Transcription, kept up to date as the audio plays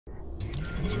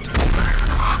Hi, this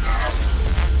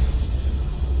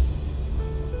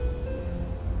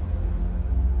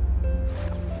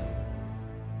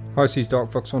is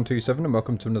DarkFox127 and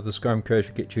welcome to another Skyrim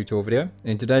Cursor Kit tutorial video.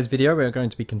 In today's video we are going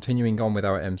to be continuing on with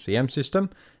our MCM system.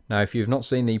 Now if you've not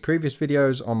seen the previous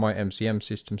videos on my MCM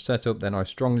system setup, then I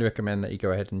strongly recommend that you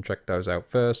go ahead and check those out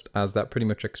first, as that pretty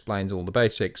much explains all the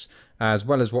basics, as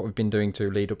well as what we've been doing to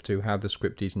lead up to how the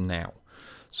script is now.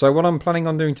 So what I'm planning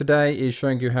on doing today is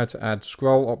showing you how to add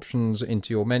scroll options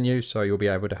into your menu, so you'll be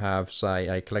able to have, say,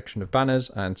 a collection of banners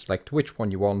and select which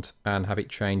one you want and have it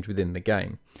change within the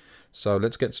game. So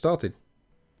let's get started.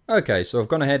 Okay, so I've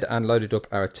gone ahead and loaded up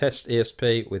our test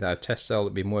ESP with our test cell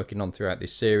that we've been working on throughout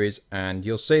this series, and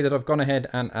you'll see that I've gone ahead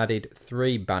and added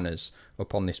 3 banners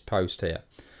up on this post here.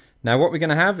 Now what we're going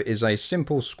to have is a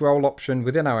simple scroll option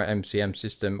within our MCM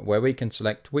system where we can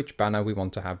select which banner we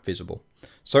want to have visible.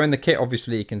 So in the kit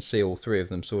obviously you can see all 3 of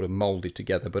them sort of molded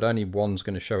together, but only one's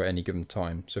going to show at any given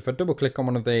time. So if I double click on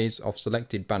one of these, I've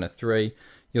selected banner 3.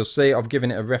 You'll see I've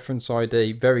given it a reference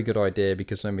ID. Very good idea,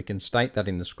 because then we can state that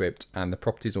in the script and the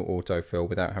properties will autofill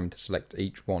without having to select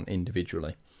each one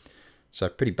individually. So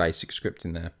pretty basic script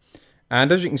in there.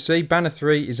 And as you can see, banner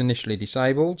 3 is initially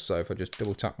disabled. So if I just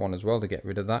double tap one as well to get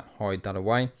rid of that, hide that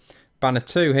away. Banner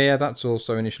 2 here, that's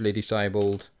also initially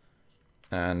disabled.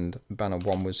 And banner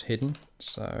 1 was hidden.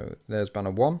 So there's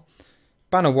banner 1.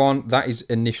 Banner 1, that is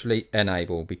initially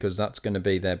enabled because that's going to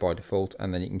be there by default,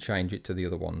 and then you can change it to the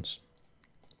other ones.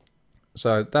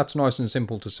 So that's nice and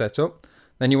simple to set up.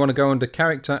 Then you want to go under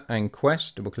character and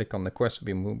quest, double click on the quest we've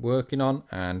been working on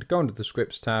and go under the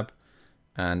scripts tab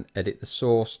and edit the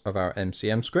source of our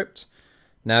MCM script.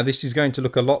 Now this is going to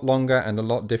look a lot longer and a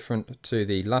lot different to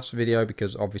the last video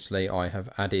because obviously I have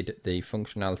added the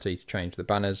functionality to change the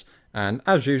banners, and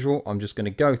as usual I'm just going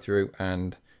to go through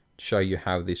and show you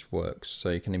how this works so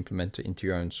you can implement it into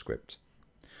your own script.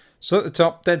 So at the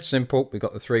top, dead simple, we've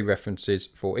got the 3 references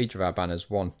for each of our banners,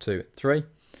 1, 2, 3.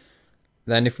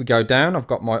 Then if we go down, I've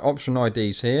got my option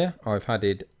IDs here. I've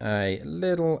added a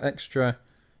little extra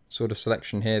sort of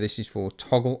selection here. This is for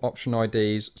toggle option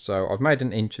IDs. So I've made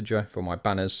an integer for my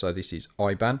banners. So this is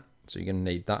IBAN. So you're going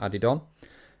to need that added on.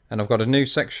 And I've got a new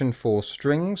section for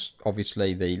strings.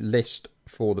 Obviously the list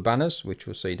for the banners, which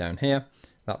we'll see down here.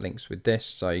 That links with this.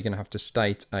 So you're going to have to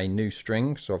state a new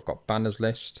string. So I've got banners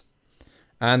list.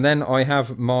 And then I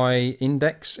have my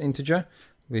index integer,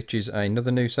 which is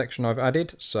another new section I've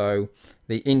added. So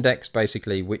the index,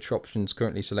 basically which option's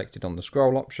currently selected on the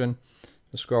scroll option,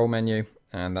 the scroll menu,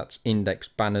 and that's index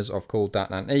banners, I've called that,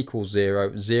 and equals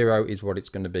 0. 0 is what it's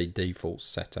going to be default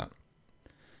set at.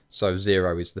 So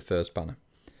 0 is the first banner.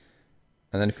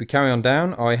 And then if we carry on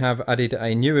down, I have added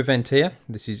a new event here.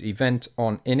 This is event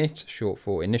on init, short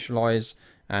for initialize.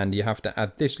 And you have to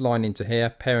add this line into here,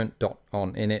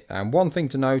 parent.onInit. And one thing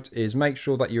to note is make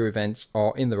sure that your events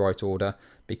are in the right order,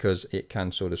 because it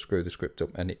can sort of screw the script up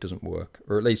and it doesn't work.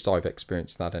 Or at least I've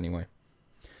experienced that anyway.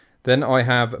 Then I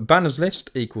have banners list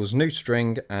equals new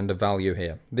string and a value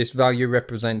here. This value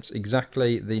represents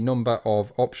exactly the number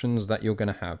of options that you're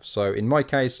going to have. So in my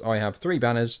case, I have 3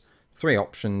 banners, 3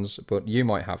 options, but you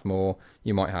might have more.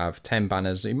 You might have 10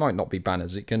 banners. It might not be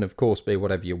banners. It can of course be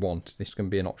whatever you want. This can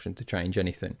be an option to change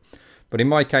anything, but in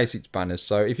my case it's banners.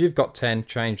 So if you've got 10,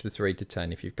 change the 3 to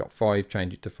 10. If you've got 5,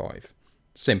 change it to 5.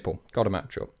 Simple, got to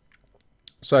match up.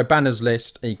 So banners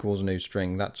list equals new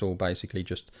string. That's all basically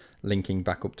just linking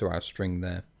back up to our string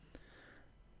there.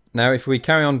 Now if we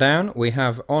carry on down, we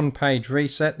have on page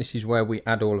reset. This is where we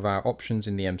add all of our options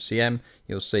in the MCM.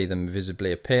 You'll see them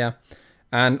visibly appear.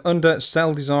 And under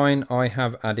cell design, I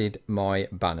have added my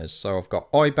banners. So I've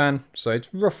got IBAN, so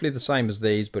it's roughly the same as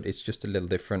these, but it's just a little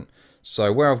different.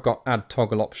 So where I've got add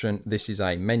toggle option, this is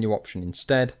a menu option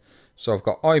instead. So I've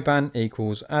got IBAN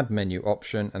equals add menu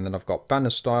option, and then I've got banner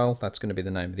style, that's going to be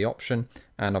the name of the option.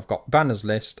 And I've got banners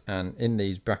list, and in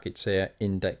these brackets here,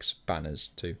 index banners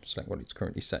to select what it's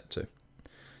currently set to.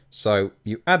 So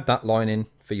you add that line in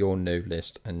for your new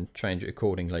list and change it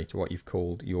accordingly to what you've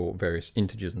called your various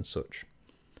integers and such.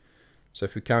 So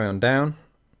if we carry on down,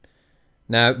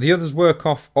 now the others work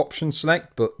off option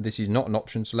select, but this is not an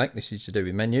option select, this is to do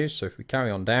with menus. So if we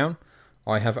carry on down,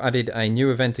 I have added a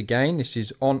new event again. This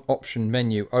is on option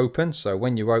menu open. So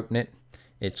when you open it,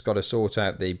 it's got to sort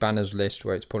out the banners list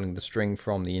where it's pulling the string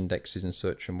from, the indexes and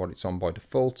such, and what it's on by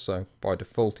default. So by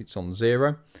default it's on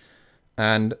 0.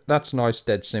 And that's nice,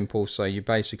 dead simple. So you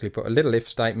basically put a little if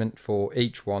statement for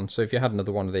each one. So if you had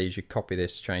another one of these, you copy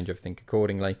this, change everything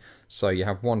accordingly. So you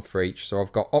have one for each. So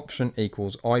I've got option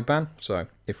equals IBAN. So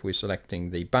if we're selecting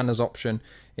the banners option,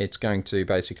 it's going to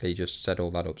basically just set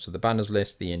all that up. So the banners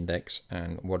list, the index,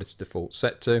 and what it's default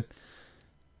set to.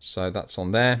 So that's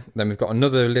on there. Then we've got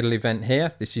another little event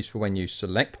here. This is for when you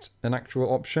select an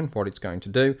actual option, what it's going to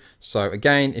do. So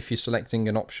again, if you're selecting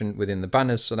an option within the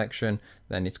banners selection,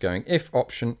 then it's going if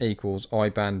option equals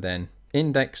IBAN, then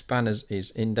index banners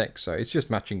is index. So it's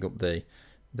just matching up the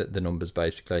numbers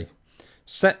basically.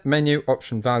 Set menu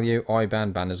option value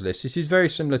IBAN banners list. This is very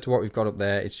similar to what we've got up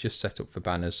there. It's just set up for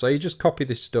banners. So you just copy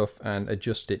this stuff and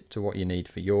adjust it to what you need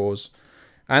for yours.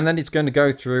 And then it's going to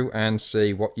go through and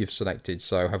see what you've selected.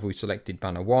 So have we selected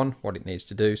banner 1, what it needs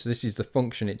to do. So this is the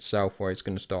function itself where it's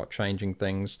going to start changing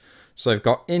things. So I've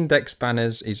got index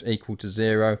banners is equal to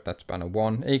 0. That's banner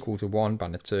 1. Equal to 1,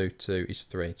 banner 2. 2 is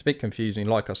 3. It's a bit confusing,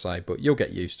 like I say, but you'll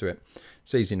get used to it.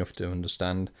 It's easy enough to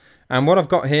understand. And what I've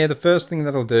got here, the first thing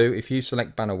that'll do if you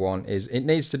select banner 1 is it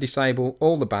needs to disable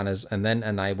all the banners and then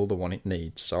enable the one it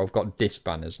needs. So I've got dis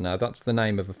banners. Now that's the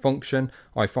name of a function.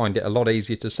 I find it a lot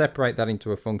easier to separate that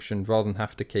into a function rather than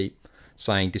have to keep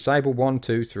saying disable 1,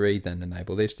 2, 3, then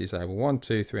enable this, disable 1,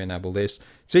 2, 3, enable this.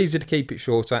 It's easy to keep it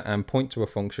shorter and point to a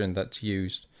function that's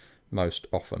used most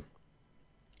often.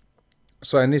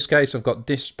 So in this case, I've got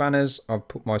dis banners. I've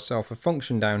put myself a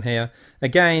function down here.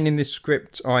 Again, in this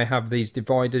script, I have these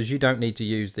dividers. You don't need to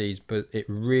use these, but it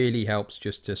really helps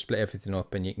just to split everything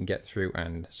up and you can get through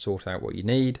and sort out what you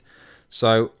need.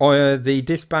 So the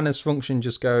dis banners function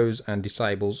just goes and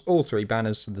disables all 3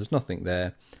 banners, so there's nothing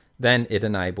there. Then it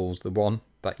enables the one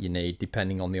that you need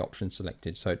depending on the option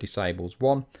selected. So it disables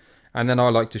 1. And then I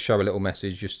like to show a little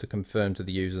message just to confirm to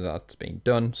the user that it's been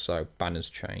done. So banners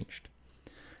changed.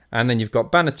 And then you've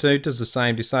got banner 2 does the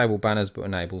same, disable banners but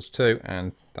enables 2,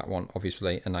 and that one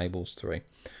obviously enables 3.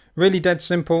 Really dead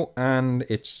simple, and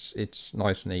it's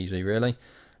nice and easy really.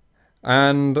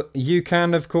 And you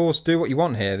can of course do what you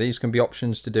want here. These can be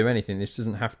options to do anything. This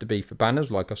doesn't have to be for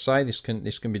banners, like I say. This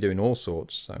can be doing all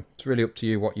sorts. So it's really up to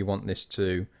you what you want this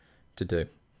to do.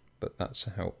 But that's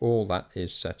how all that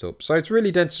is set up. So it's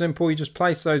really dead simple. You just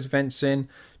place those events in,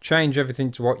 change everything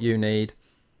to what you need.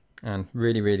 And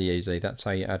really, really easy. That's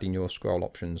how you add in your scroll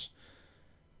options.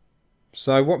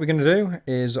 So what we're going to do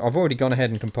is, I've already gone ahead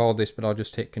and compiled this, but I'll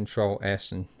just hit Control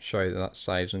S and show you that that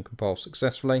saves and compiles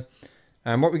successfully.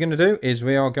 And what we're going to do is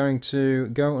we are going to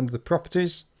go under the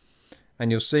properties,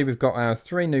 and you'll see we've got our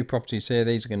 3 new properties here.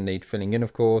 These are going to need filling in,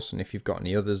 of course, and if you've got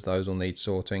any others, those will need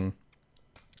sorting.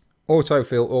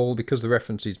 Autofill all, because the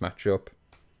references match up.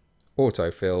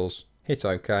 Autofills, hit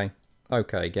OK,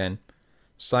 OK again.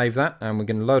 Save that, and we're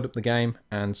going to load up the game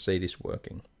and see this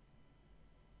working.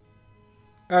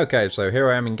 Okay, so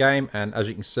here I am in game, and as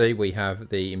you can see we have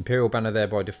the Imperial banner there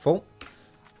by default.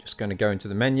 Just going to go into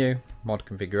the menu, mod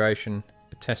configuration,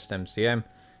 test MCM.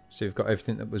 So we've got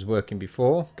everything that was working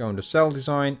before. Go under cell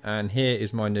design, and here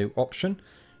is my new option.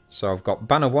 So I've got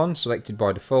banner 1 selected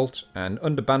by default, and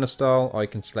under banner style I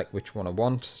can select which one I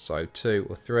want. So 2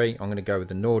 or 3. I'm going to go with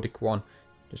the Nordic one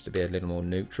just to be a little more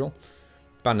neutral.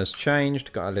 Banner's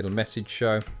changed, got a little message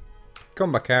show.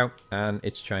 Come back out and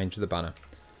it's changed the banner.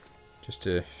 Just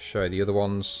to show the other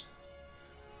ones.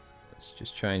 Let's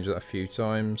just change that a few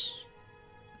times.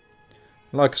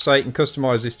 Like I say, you can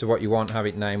customize this to what you want, have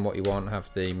it name what you want,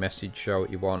 have the message show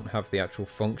what you want, have the actual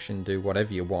function do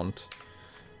whatever you want.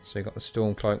 So you've got the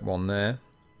Stormcloak one there.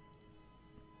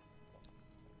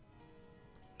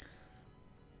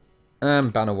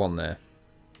 And banner 1 there.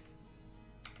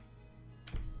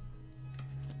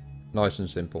 Nice and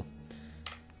simple.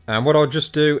 And what I'll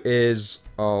just do is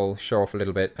I'll show off a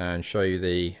little bit and show you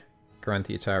the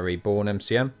Caranthia Tower Reborn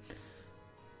MCM.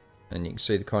 And you can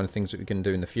see the kind of things that we can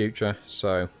do in the future.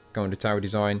 So go into tower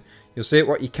design. You'll see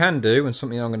what you can do, and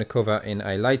something I'm going to cover in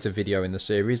a later video in the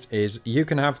series, is you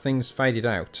can have things faded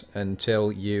out until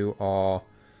you are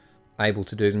able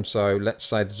to do them. So let's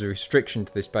say there's a restriction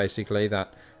to this basically,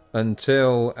 that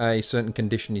until a certain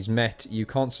condition is met you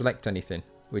can't select anything,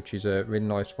 which is a really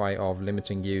nice way of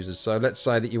limiting users. So let's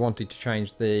say that you wanted to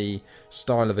change the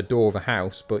style of a door of a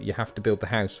house, but you have to build the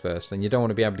house first, and you don't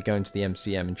want to be able to go into the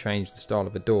MCM and change the style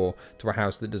of a door to a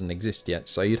house that doesn't exist yet.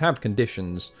 So you'd have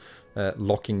conditions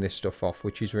locking this stuff off,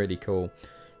 which is really cool.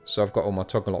 So I've got all my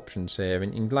toggle options here,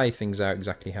 and you can lay things out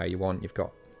exactly how you want. You've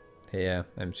got here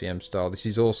MCM style. This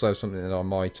is also something that I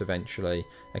might eventually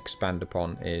expand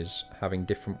upon, is having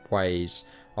different ways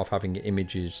of having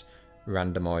images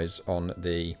randomize on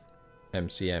the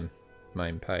MCM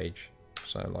main page,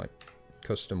 so like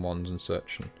custom ones and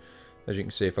such. And as you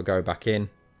can see, if I go back in,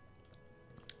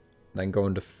 then go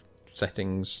under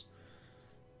settings,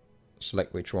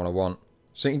 select which one I want,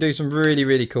 so you can do some really,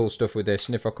 really cool stuff with this.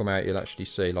 And if I come out, you'll actually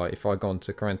see, like if I go on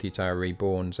to Caranthia Tower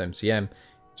Reborn's MCM,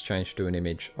 it's changed to an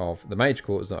image of the mage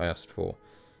quarters that I asked for.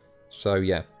 So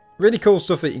yeah, really cool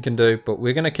stuff that you can do, but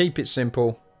we're going to keep it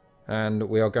simple. and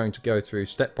we are going to go through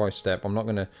step by step. I'm not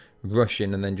going to rush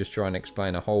in and then just try and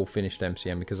explain a whole finished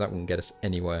MCM, because that wouldn't get us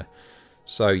anywhere.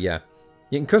 So yeah,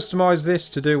 you can customize this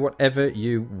to do whatever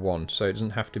you want, so it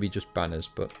doesn't have to be just banners,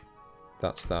 but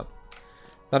that's that.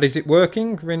 That is it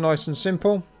working, really nice and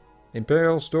simple.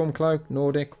 Imperial, Stormcloak,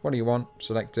 Nordic, what do you want?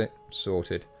 Select it,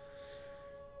 sorted.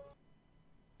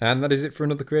 And that is it for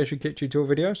another Creation Kit tutorial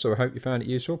video, so I hope you found it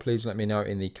useful. Please let me know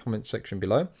in the comments section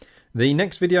below. The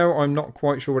next video, I'm not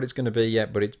quite sure what it's going to be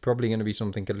yet, but it's probably going to be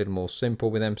something a little more simple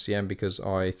with MCM, because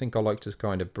I think I like to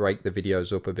kind of break the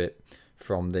videos up a bit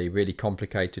from the really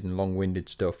complicated and long-winded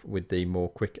stuff with the more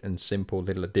quick and simple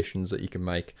little additions that you can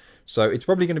make. So it's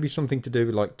probably going to be something to do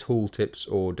with like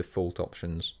tooltips or default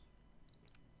options.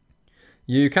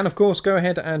 You can of course go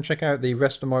ahead and check out the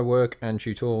rest of my work and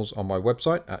tutorials on my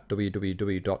website at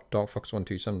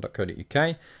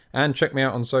www.darkfox127.co.uk, and check me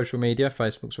out on social media.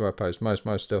 Facebook's where I post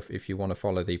most stuff if you want to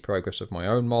follow the progress of my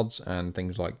own mods and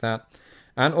things like that.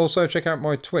 And also check out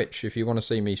my Twitch if you want to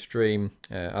see me stream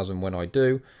as and when I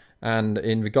do. And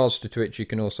in regards to Twitch, you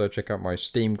can also check out my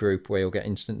Steam group where you'll get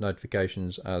instant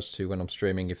notifications as to when I'm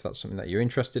streaming, if that's something that you're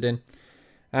interested in.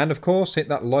 And of course, hit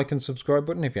that like and subscribe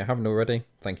button if you haven't already.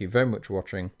 Thank you very much for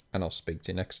watching, and I'll speak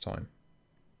to you next time.